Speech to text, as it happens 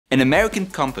An American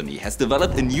company has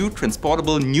developed a new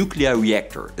transportable nuclear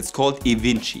reactor. It's called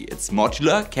eVinci. It's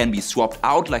modular, can be swapped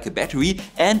out like a battery,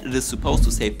 and it is supposed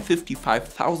to save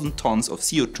 55,000 tons of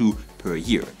CO2 per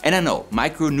year. And I know,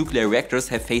 micronuclear reactors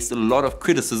have faced a lot of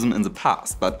criticism in the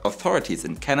past, but authorities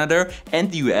in Canada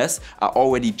and the US are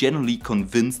already generally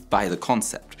convinced by the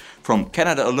concept. From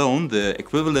Canada alone, the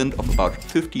equivalent of about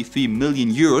 53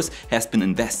 million euros has been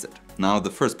invested. Now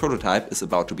the first prototype is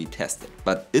about to be tested.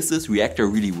 But is this reactor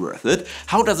really worth it?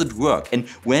 How does it work and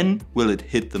when will it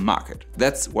hit the market?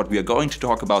 That's what we are going to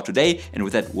talk about today, and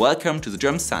with that, welcome to the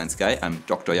German Science Guy. I'm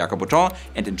Dr. Jakob Beautemps,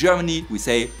 and in Germany we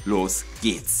say Los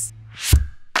geht's!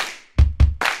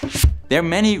 There are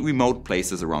many remote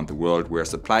places around the world where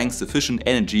supplying sufficient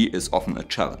energy is often a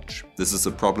challenge. This is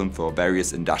a problem for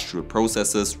various industrial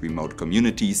processes, remote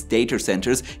communities, data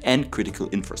centers, and critical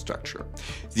infrastructure.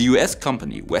 The US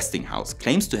company Westinghouse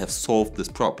claims to have solved this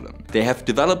problem. They have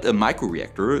developed a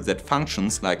microreactor that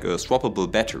functions like a swappable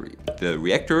battery. The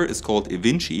reactor is called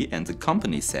eVinci, and the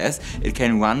company says it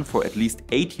can run for at least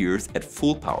 8 years at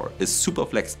full power, is super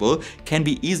flexible, can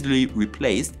be easily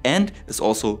replaced, and is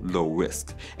also low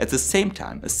risk. At the same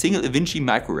time, a single eVinci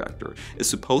microreactor is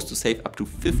supposed to save up to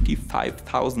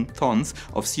 55,000 tons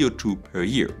of CO2 per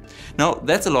year. Now,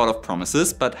 that's a lot of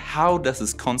promises, but how does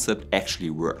this concept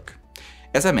actually work?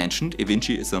 As I mentioned,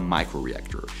 eVinci is a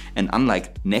microreactor, and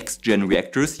unlike next-gen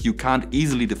reactors, you can't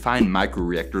easily define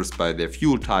microreactors by their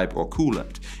fuel type or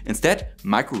coolant. Instead,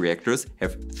 microreactors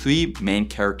have three main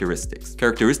characteristics.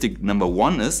 Characteristic number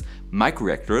one is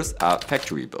microreactors are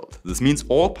factory built. This means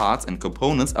all parts and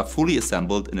components are fully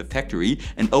assembled in a factory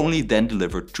and only then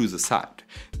delivered to the site.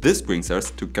 This brings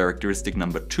us to characteristic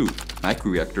number two.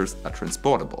 Microreactors are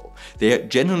transportable. They are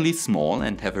generally small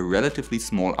and have a relatively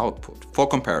small output. For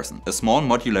comparison, a small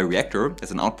modular reactor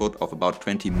has an output of about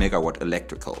 20 megawatt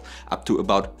electrical, up to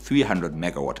about 300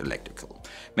 megawatt electrical.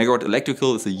 Megawatt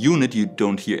electrical is a unit you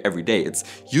don't hear every day. It's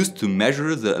used to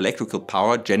measure the electrical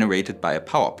power generated by a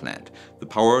power plant, the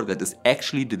power that is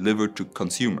actually delivered to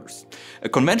consumers. A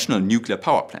conventional nuclear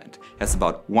power plant has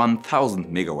about 1000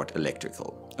 megawatt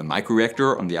electrical. A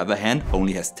microreactor, on the other hand,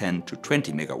 only has 10 to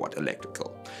 20 megawatt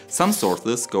electrical. Some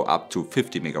sources go up to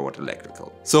 50 megawatt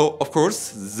electrical. So, of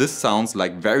course, this sounds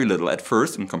like very little at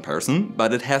first in comparison,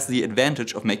 but it has the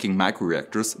advantage of making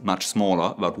microreactors much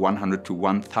smaller, about 100 to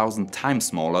 1000 times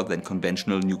smaller than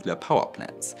conventional nuclear power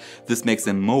plants. This makes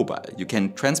them mobile. You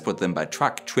can transport them by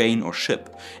truck, train or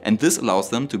ship, and this allows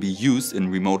them to be used in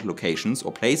remote locations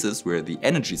or places where the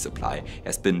energy supply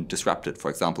has been disrupted, for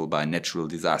example by natural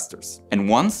disasters. And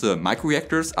once the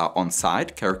microreactors are on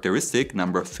site, characteristic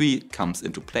number three comes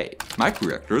into play.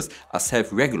 Microreactors are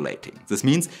self-regulating. This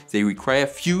means they require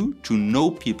few to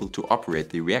no people to operate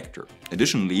the reactor.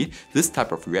 Additionally, this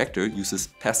type of reactor uses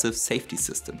passive safety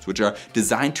systems, which are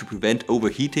designed to prevent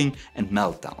overheating and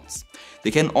meltdowns.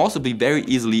 They can also be very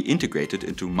easily integrated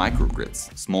into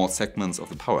microgrids, small segments of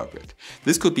the power grid.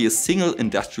 This could be a single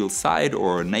industrial site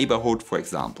or a neighborhood, for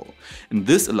example. And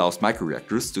this allows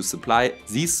microreactors to supply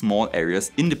these small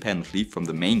areas independently from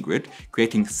the main grid,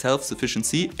 creating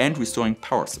self-sufficiency and restoring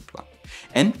power supply.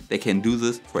 And they can do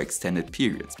this for extended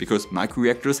periods, because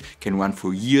microreactors can run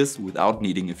for years without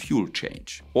needing a fuel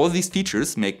change. All these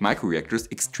features make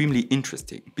microreactors extremely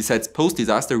interesting. Besides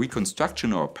post-disaster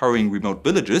reconstruction or powering remote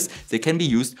villages, they can be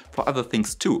used for other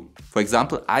things too. For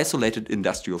example, isolated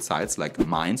industrial sites like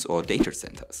mines or data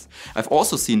centers. I've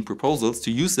also seen proposals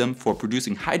to use them for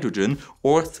producing hydrogen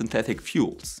or synthetic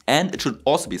fuels. And it should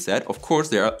also be said, of course,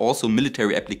 there are also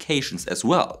military applications as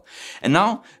well. And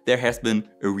now there has been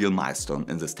a real milestone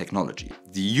in this technology.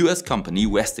 The US company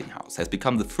Westinghouse has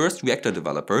become the first reactor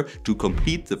developer to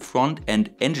complete the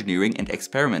front-end engineering and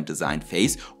experiment design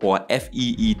phase, or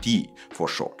FEED for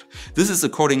short. This is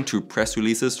according to press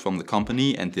releases from the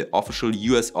company and the official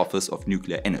US Office of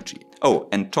Nuclear Energy. Oh,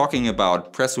 and talking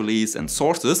about press release and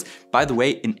sources, by the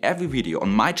way, in every video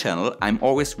on my channel, I'm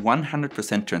always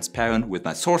 100% transparent with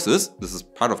my sources. This is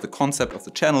part of the concept of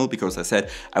the channel, because I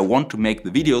said I want to make the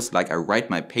videos like I write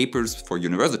my papers for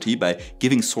university by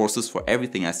giving sources for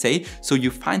everything I say, so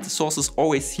you find the sources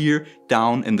always here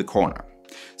down in the corner.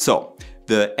 So,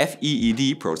 the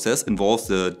FEED process involves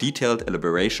the detailed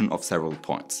elaboration of several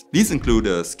points. These include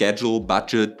a schedule,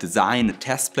 budget, design, a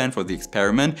test plan for the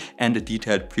experiment, and a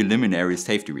detailed preliminary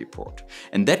safety report.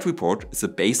 And that report is the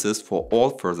basis for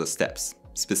all further steps.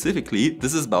 Specifically,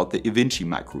 this is about the eVinci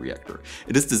microreactor.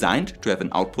 It is designed to have an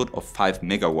output of 5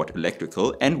 megawatt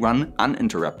electrical and run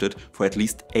uninterrupted for at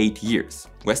least 8 years.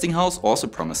 Westinghouse also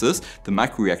promises the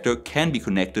microreactor can be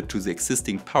connected to the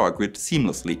existing power grid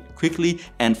seamlessly, quickly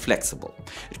and flexible.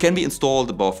 It can be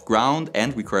installed above ground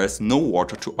and requires no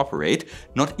water to operate,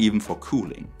 not even for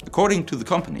cooling. According to the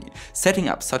company, setting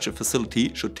up such a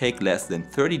facility should take less than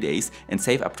 30 days and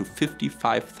save up to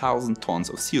 55,000 tons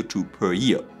of CO2 per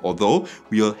year, although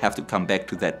we'll have to come back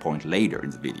to that point later in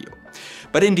the video.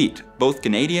 But indeed, both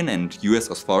Canadian and US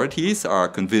authorities are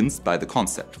convinced by the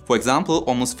concept. For example,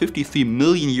 almost 53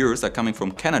 million euros are coming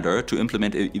from Canada to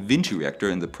implement an eVinci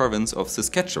reactor in the province of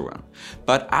Saskatchewan.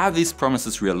 But are these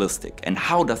promises realistic, and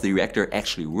how does the reactor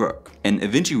actually work? An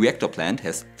eVinci reactor plant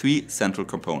has 3 central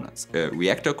components: a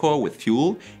reactor core with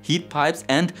fuel, heat pipes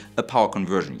and a power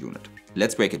conversion unit.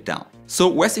 Let's break it down. So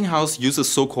Westinghouse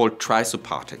uses so-called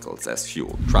trisoparticles as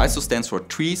fuel. Triso stands for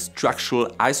tri-structural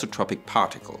isotropic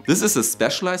particle. This is a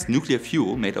specialized nuclear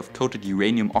fuel made of coated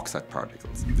uranium oxide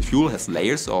particles. The fuel has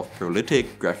layers of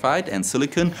pyrolytic graphite and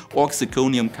silicon or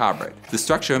zirconium carbide. The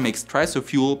structure makes triso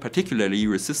fuel particularly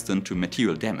resistant to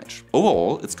material damage.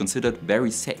 Overall, it's considered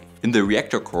very safe. In the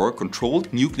reactor core,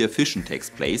 controlled nuclear fission takes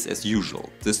place as usual.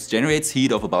 This generates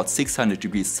heat of about 600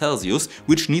 degrees Celsius,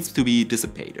 which needs to be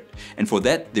dissipated. And for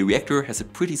that, the reactor has a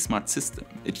pretty smart system.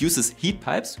 It uses heat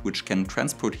pipes, which can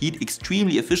transport heat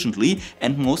extremely efficiently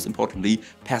and, most importantly,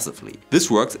 passively. This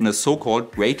works in a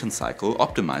so-called Brayton cycle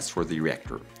optimized for the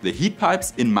reactor. The heat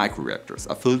pipes in microreactors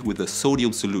are filled with a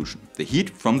sodium solution. The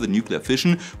heat from the nuclear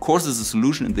fission causes the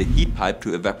solution in the heat pipe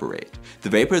to evaporate. The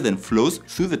vapor then flows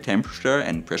through the temperature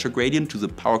and pressure gradient to the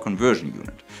power conversion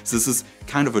unit. So this is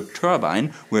kind of a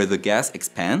turbine where the gas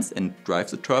expands and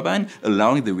drives the turbine,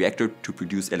 allowing the reactor to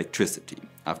produce electricity.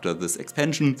 After this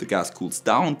expansion, the gas cools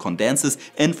down, condenses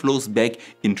and flows back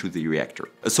into the reactor.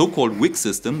 A so-called wick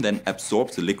system then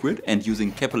absorbs the liquid and,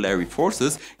 using capillary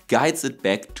forces, guides it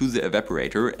back to the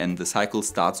evaporator, and the cycle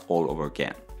starts all over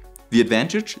again. The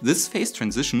advantage: this phase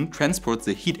transition transports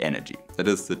the heat energy, that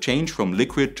is, the change from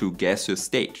liquid to gaseous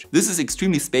state. This is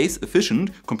extremely space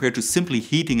efficient compared to simply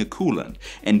heating a coolant.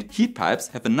 And heat pipes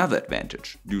have another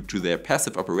advantage. Due to their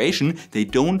passive operation, they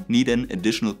don't need an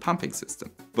additional pumping system.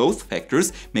 Both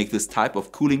factors make this type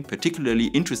of cooling particularly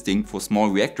interesting for small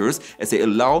reactors, as they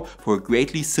allow for a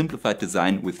greatly simplified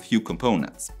design with few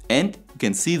components. And you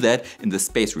can see that in the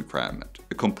space requirement.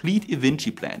 A complete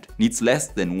eVinci plant needs less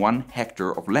than 1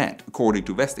 hectare of land, according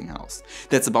to Westinghouse.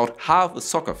 That's about half a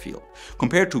soccer field.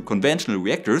 Compared to conventional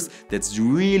reactors, that's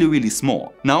really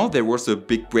small. Now there was a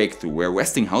big breakthrough where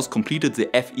Westinghouse completed the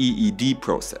FEED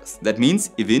process. That means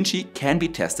eVinci can be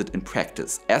tested in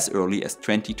practice as early as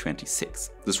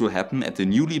 2026. This will happen at the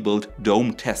newly built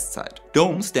DOME test site.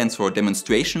 DOME stands for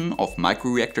Demonstration of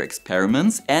Microreactor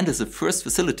Experiments and is the first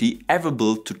facility ever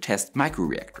built to test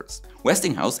microreactors.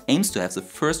 Westinghouse aims to have the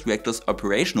first reactors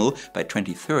operational by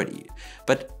 2030.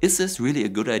 But is this really a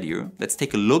good idea? Let's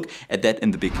take a look at that in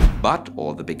the big but,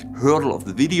 or the big hurdle of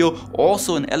the video,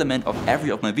 also an element of every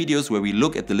of my videos where we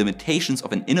look at the limitations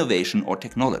of an innovation or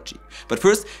technology. But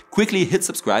first, quickly hit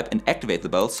subscribe and activate the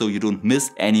bell so you don't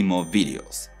miss any more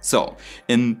videos. So,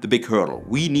 in the big hurdle,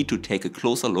 we need to take a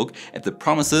closer look at the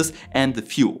promises and the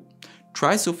fuel.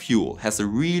 Triso fuel has a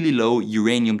really low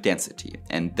uranium density,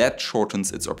 and that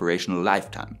shortens its operational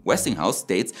lifetime. Westinghouse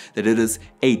states that it is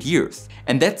 8 years.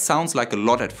 And that sounds like a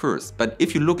lot at first, but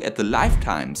if you look at the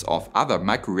lifetimes of other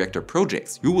microreactor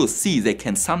projects, you will see they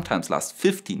can sometimes last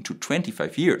 15 to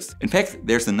 25 years. In fact,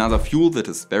 there's another fuel that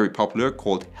is very popular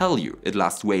called HALEU. It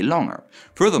lasts way longer.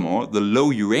 Furthermore, the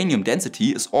low uranium density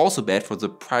is also bad for the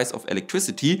price of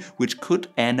electricity, which could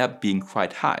end up being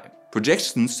quite high.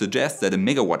 Projections suggest that a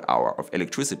megawatt hour of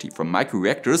electricity from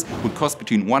microreactors would cost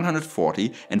between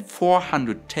 140 and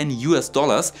 410 US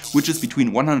dollars, which is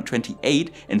between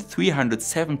 128 and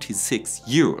 376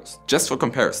 euros. Just for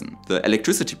comparison, the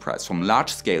electricity price from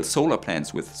large-scale solar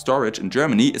plants with storage in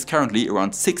Germany is currently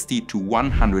around 60 to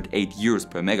 108 euros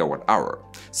per megawatt hour.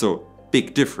 So,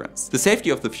 big difference. The safety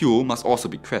of the fuel must also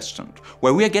be questioned.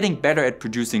 While we are getting better at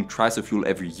producing triso fuel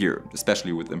every year,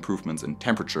 especially with improvements in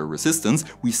temperature resistance,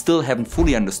 we still haven't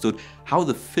fully understood how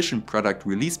the fission product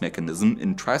release mechanism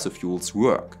in triso fuels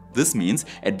work. This means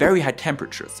at very high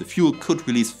temperatures, the fuel could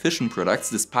release fission products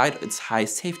despite its high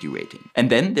safety rating. And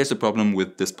then there's a problem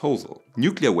with disposal.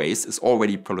 Nuclear waste is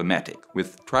already problematic.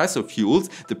 With triso fuels,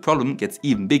 the problem gets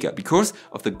even bigger. Because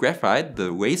of the graphite,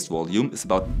 the waste volume is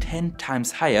about 10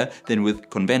 times higher than with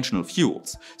conventional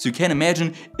fuels. So you can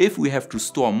imagine, if we have to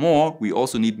store more, we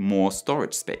also need more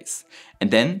storage space. And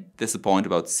then there's the point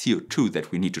about CO2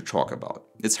 that we need to talk about.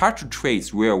 It's hard to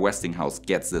trace where Westinghouse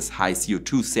gets this high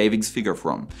CO2 savings figure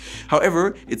from.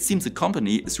 However, it seems the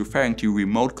company is referring to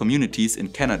remote communities in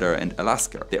Canada and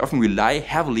Alaska. They often rely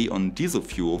heavily on diesel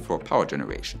fuel for power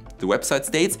generation. The website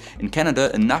states, in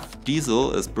Canada, enough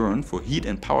diesel is burned for heat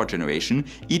and power generation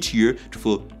each year to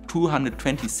fill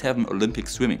 227 Olympic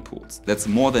swimming pools. That's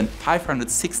more than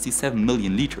 567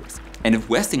 million liters. And if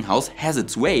Westinghouse has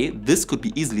its way, this could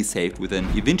be easily saved with an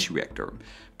eVinci reactor.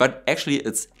 But actually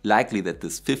it's likely that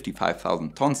this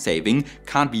 55,000 ton saving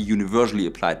can't be universally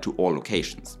applied to all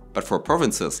locations. But for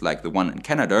provinces like the one in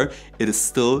Canada, it is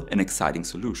still an exciting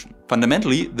solution.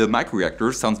 Fundamentally, the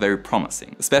microreactor sounds very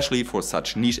promising. Especially for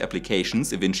such niche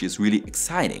applications, eVinci is really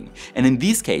exciting. And in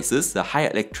these cases, the higher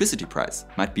electricity price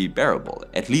might be bearable.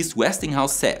 At least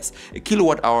Westinghouse says a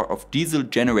kilowatt hour of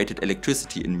diesel-generated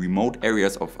electricity in remote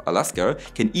areas of Alaska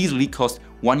can easily cost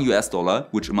 $1,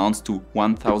 which amounts to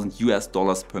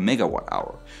 $1,000 per megawatt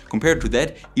hour. Compared to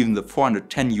that, even the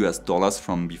 $410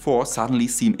 from before suddenly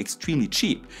seem extremely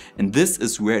cheap. And this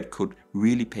is where it could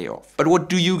really pay off. But what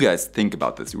do you guys think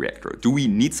about this reactor? Do we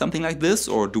need something like this,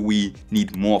 or do we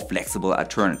need more flexible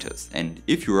alternatives? And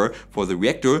if you're for the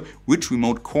reactor, which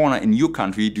remote corner in your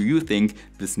country do you think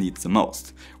this needs the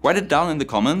most? Write it down in the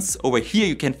comments. Over here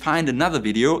you can find another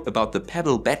video about the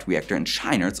pebble bed reactor in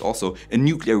China. It's also a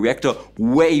nuclear reactor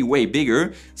way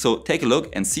bigger. So take a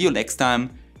look and see you next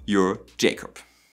time. Your Jacob.